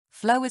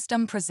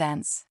Flowisdom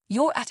presents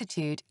Your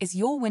Attitude is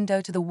Your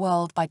Window to the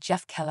World by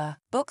Jeff Keller.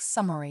 Book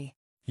summary.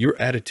 Your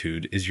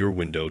attitude is your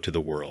window to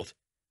the world.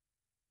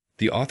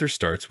 The author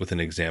starts with an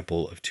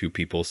example of two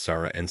people,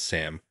 Sarah and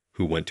Sam,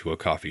 who went to a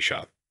coffee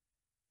shop.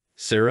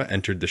 Sarah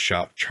entered the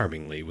shop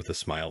charmingly with a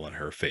smile on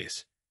her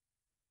face,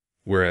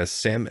 whereas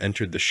Sam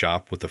entered the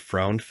shop with a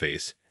frowned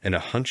face and a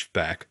hunched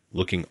back,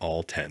 looking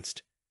all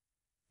tensed.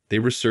 They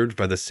were served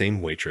by the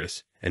same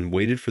waitress and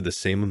waited for the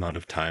same amount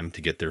of time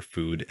to get their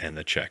food and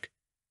the check.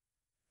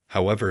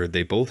 However,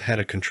 they both had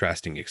a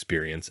contrasting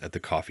experience at the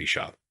coffee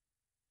shop.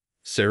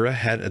 Sarah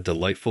had a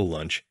delightful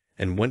lunch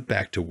and went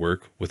back to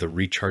work with a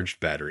recharged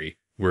battery,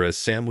 whereas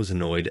Sam was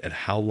annoyed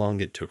at how long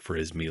it took for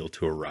his meal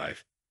to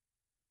arrive.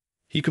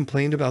 He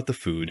complained about the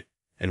food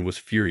and was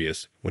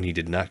furious when he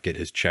did not get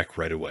his check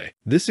right away.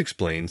 This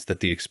explains that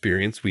the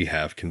experience we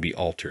have can be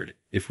altered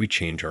if we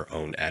change our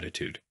own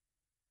attitude.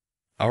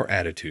 Our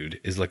attitude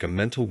is like a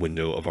mental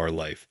window of our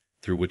life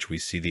through which we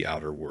see the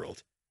outer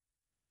world.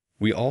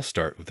 We all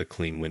start with a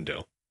clean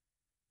window.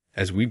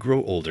 As we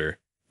grow older,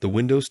 the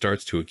window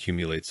starts to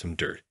accumulate some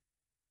dirt.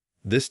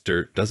 This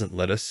dirt doesn't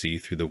let us see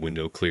through the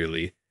window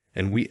clearly,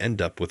 and we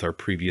end up with our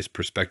previous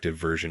perspective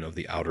version of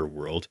the outer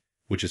world,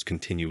 which is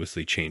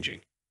continuously changing.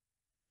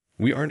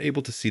 We aren't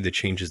able to see the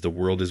changes the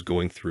world is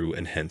going through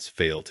and hence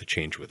fail to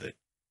change with it.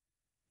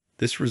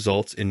 This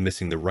results in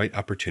missing the right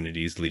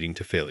opportunities, leading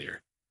to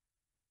failure.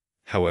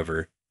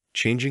 However,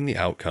 changing the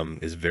outcome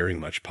is very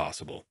much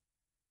possible.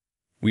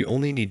 We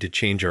only need to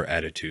change our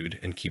attitude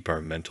and keep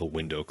our mental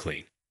window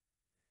clean.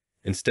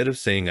 Instead of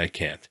saying I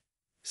can't,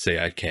 say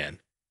I can.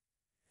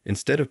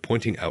 Instead of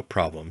pointing out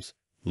problems,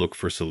 look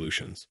for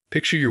solutions.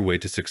 Picture your way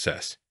to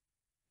success.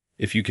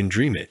 If you can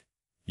dream it,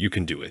 you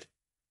can do it.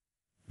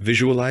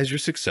 Visualize your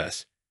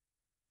success.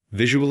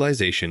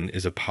 Visualization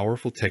is a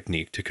powerful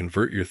technique to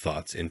convert your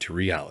thoughts into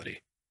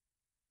reality.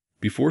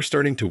 Before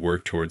starting to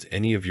work towards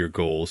any of your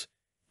goals,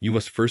 you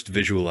must first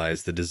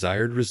visualize the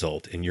desired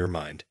result in your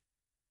mind.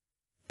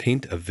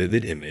 Paint a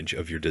vivid image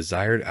of your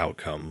desired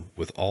outcome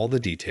with all the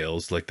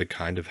details, like the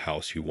kind of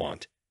house you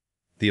want,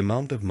 the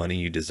amount of money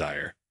you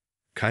desire,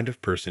 kind of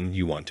person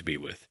you want to be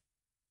with.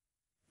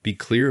 Be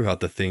clear about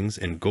the things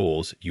and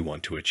goals you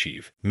want to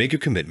achieve. Make a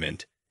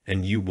commitment,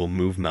 and you will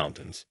move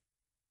mountains.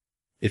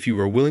 If you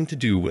are willing to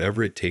do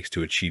whatever it takes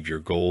to achieve your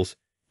goals,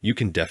 you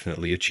can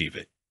definitely achieve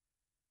it.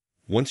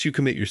 Once you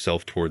commit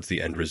yourself towards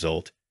the end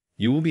result,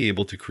 you will be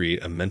able to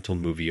create a mental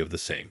movie of the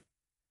same.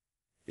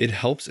 It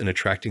helps in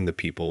attracting the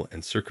people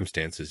and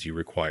circumstances you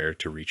require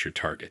to reach your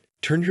target.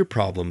 Turn your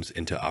problems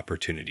into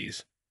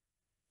opportunities.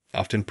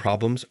 Often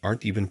problems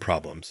aren't even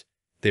problems,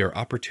 they are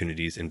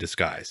opportunities in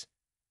disguise.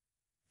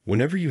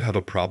 Whenever you have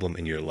a problem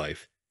in your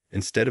life,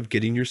 instead of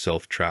getting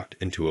yourself trapped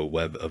into a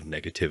web of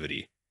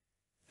negativity,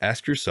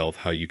 ask yourself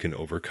how you can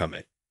overcome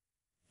it.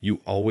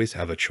 You always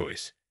have a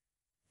choice.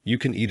 You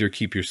can either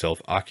keep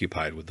yourself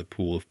occupied with the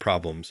pool of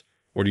problems,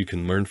 or you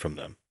can learn from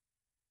them.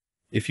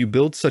 If you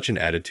build such an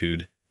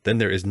attitude, then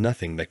there is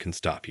nothing that can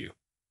stop you.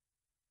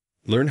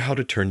 Learn how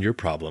to turn your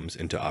problems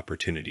into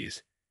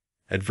opportunities.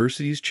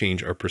 Adversities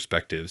change our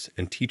perspectives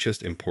and teach us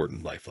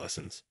important life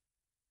lessons.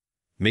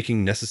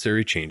 Making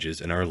necessary changes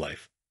in our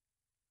life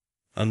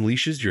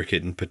unleashes your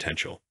hidden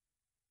potential,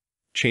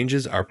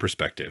 changes our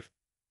perspective,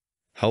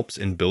 helps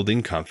in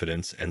building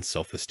confidence and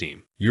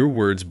self-esteem. Your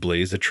words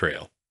blaze a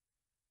trail.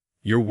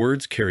 Your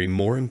words carry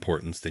more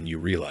importance than you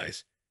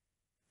realize.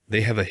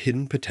 They have a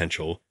hidden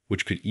potential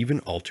which could even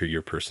alter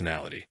your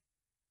personality.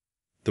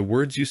 The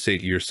words you say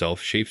to yourself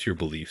shapes your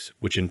beliefs,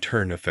 which in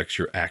turn affects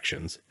your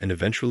actions and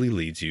eventually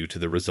leads you to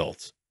the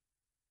results.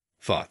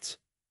 Thoughts,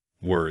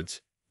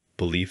 words,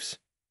 beliefs,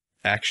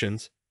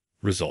 actions,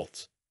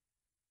 results.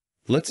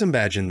 Let's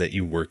imagine that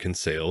you work in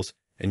sales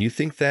and you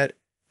think that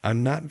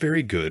I'm not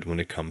very good when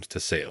it comes to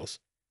sales.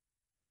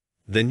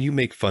 Then you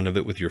make fun of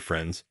it with your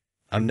friends.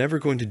 I'm never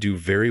going to do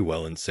very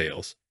well in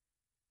sales.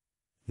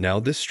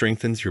 Now this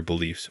strengthens your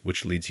beliefs,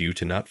 which leads you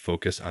to not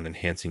focus on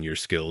enhancing your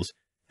skills,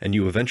 and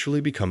you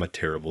eventually become a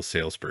terrible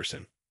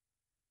salesperson.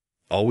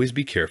 Always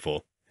be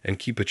careful and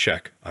keep a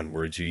check on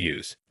words you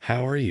use.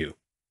 How are you?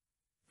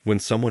 When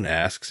someone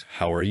asks,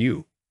 how are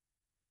you?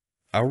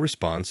 Our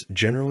response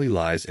generally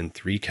lies in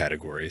three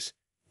categories: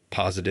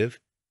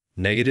 positive,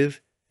 negative,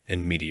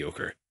 and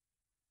mediocre.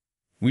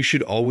 We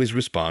should always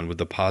respond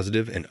with a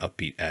positive and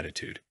upbeat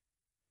attitude.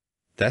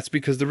 That's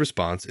because the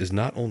response is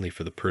not only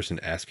for the person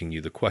asking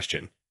you the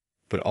question,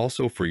 but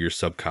also for your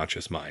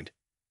subconscious mind.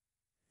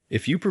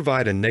 If you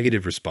provide a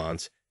negative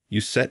response, you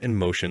set in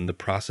motion the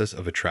process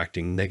of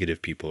attracting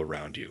negative people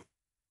around you.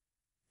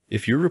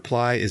 If your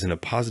reply is in a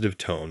positive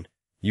tone,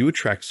 you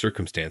attract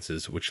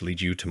circumstances which lead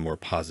you to more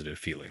positive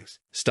feelings.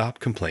 Stop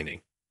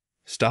complaining.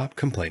 Stop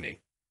complaining.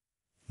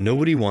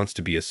 Nobody wants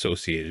to be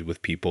associated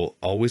with people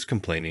always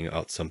complaining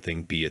about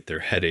something, be it their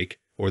headache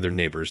or their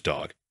neighbor's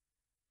dog.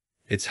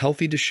 It's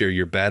healthy to share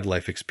your bad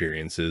life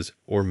experiences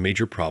or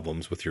major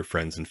problems with your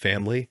friends and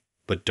family,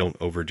 but don't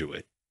overdo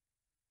it.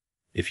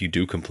 If you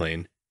do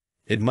complain,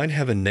 it might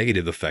have a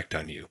negative effect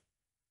on you.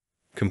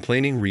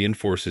 Complaining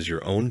reinforces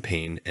your own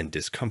pain and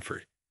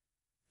discomfort.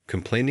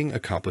 Complaining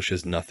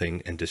accomplishes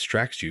nothing and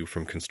distracts you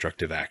from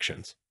constructive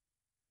actions.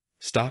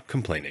 Stop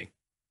complaining.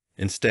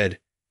 Instead,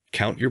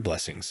 count your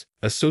blessings.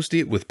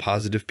 Associate with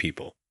positive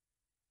people.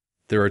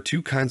 There are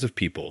two kinds of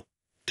people: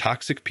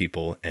 toxic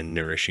people and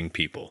nourishing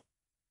people.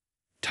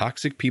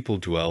 Toxic people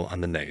dwell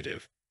on the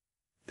negative.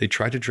 They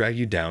try to drag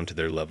you down to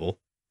their level.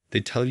 They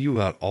tell you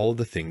about all of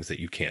the things that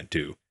you can't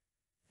do,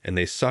 and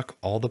they suck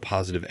all the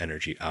positive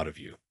energy out of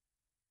you.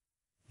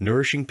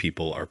 Nourishing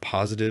people are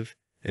positive,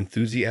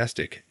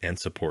 enthusiastic, and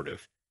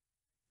supportive.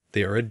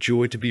 They are a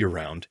joy to be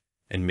around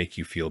and make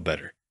you feel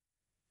better.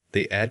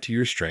 They add to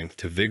your strength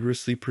to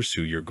vigorously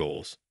pursue your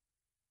goals.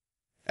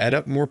 Add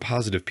up more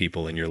positive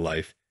people in your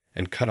life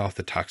and cut off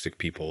the toxic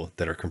people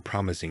that are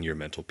compromising your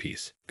mental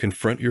peace.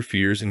 Confront your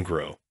fears and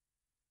grow.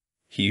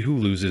 He who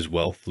loses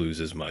wealth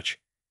loses much.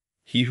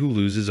 He who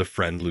loses a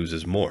friend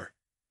loses more.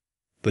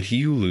 But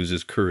he who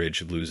loses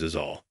courage loses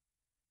all.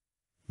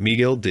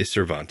 Miguel de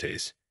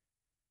Cervantes.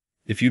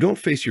 If you don't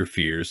face your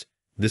fears,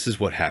 this is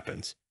what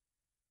happens.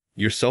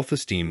 Your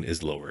self-esteem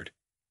is lowered.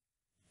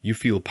 You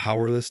feel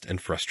powerless and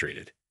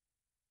frustrated.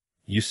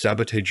 You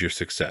sabotage your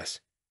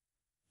success.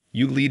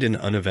 You lead an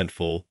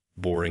uneventful,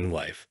 boring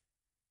life.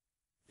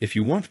 If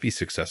you want to be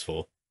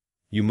successful,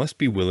 you must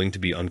be willing to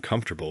be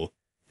uncomfortable.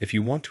 If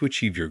you want to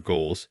achieve your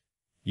goals,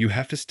 you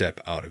have to step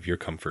out of your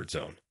comfort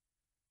zone.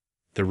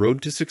 The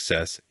road to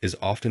success is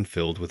often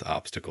filled with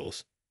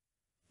obstacles.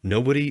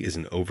 Nobody is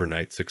an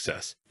overnight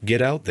success.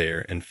 Get out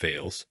there and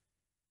fails.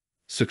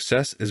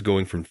 Success is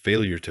going from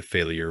failure to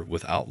failure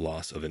without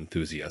loss of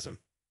enthusiasm.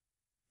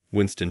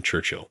 Winston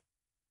Churchill.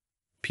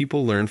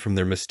 People learn from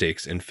their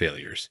mistakes and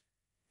failures.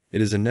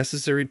 It is a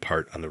necessary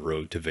part on the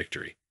road to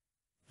victory.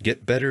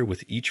 Get better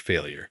with each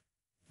failure.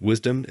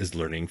 Wisdom is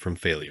learning from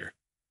failure.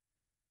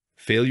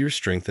 Failure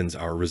strengthens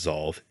our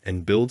resolve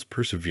and builds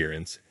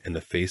perseverance in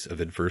the face of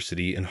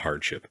adversity and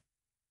hardship.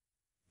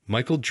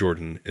 Michael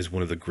Jordan is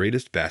one of the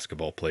greatest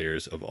basketball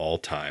players of all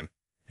time,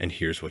 and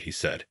here's what he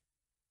said.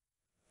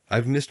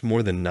 I've missed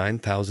more than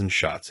 9,000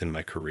 shots in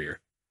my career.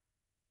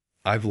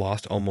 I've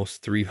lost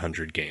almost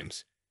 300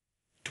 games.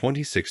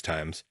 26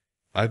 times,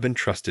 I've been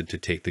trusted to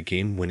take the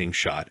game-winning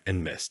shot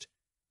and missed.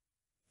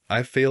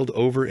 I've failed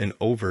over and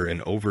over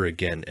and over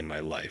again in my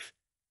life,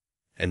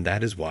 and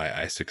that is why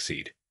I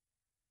succeed.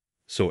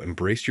 So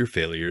embrace your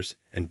failures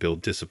and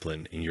build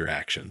discipline in your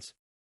actions.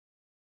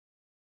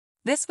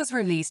 This was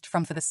released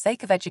from For the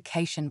Sake of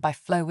Education by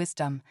Flow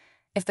Wisdom.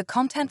 If the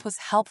content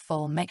was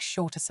helpful, make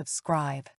sure to subscribe.